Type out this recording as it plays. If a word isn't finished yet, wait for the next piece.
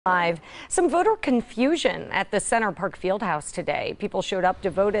Live. Some voter confusion at the Center Park Fieldhouse today. People showed up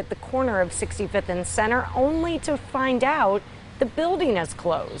to vote at the corner of 65th and Center only to find out the building is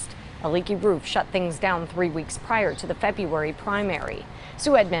closed. A leaky roof shut things down 3 weeks prior to the February primary.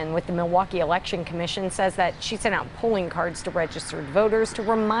 Sue Edmond with the Milwaukee Election Commission says that she sent out polling cards to registered voters to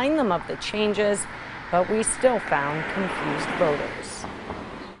remind them of the changes, but we still found confused voters.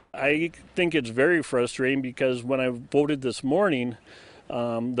 I think it's very frustrating because when I voted this morning,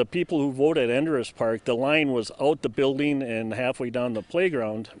 the people who voted at Endress Park, the line was out the building and halfway down the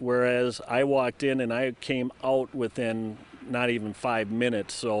playground, whereas I walked in and I came out within not even 5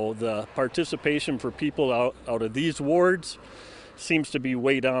 minutes. So the participation for people out of these wards seems to be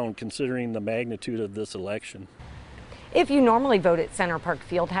way down considering the magnitude of this election. If you normally vote at Center Park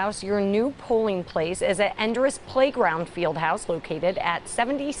Fieldhouse, your new polling place is at Endress Playground Fieldhouse located at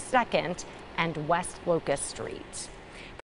 72nd and West Locust Street.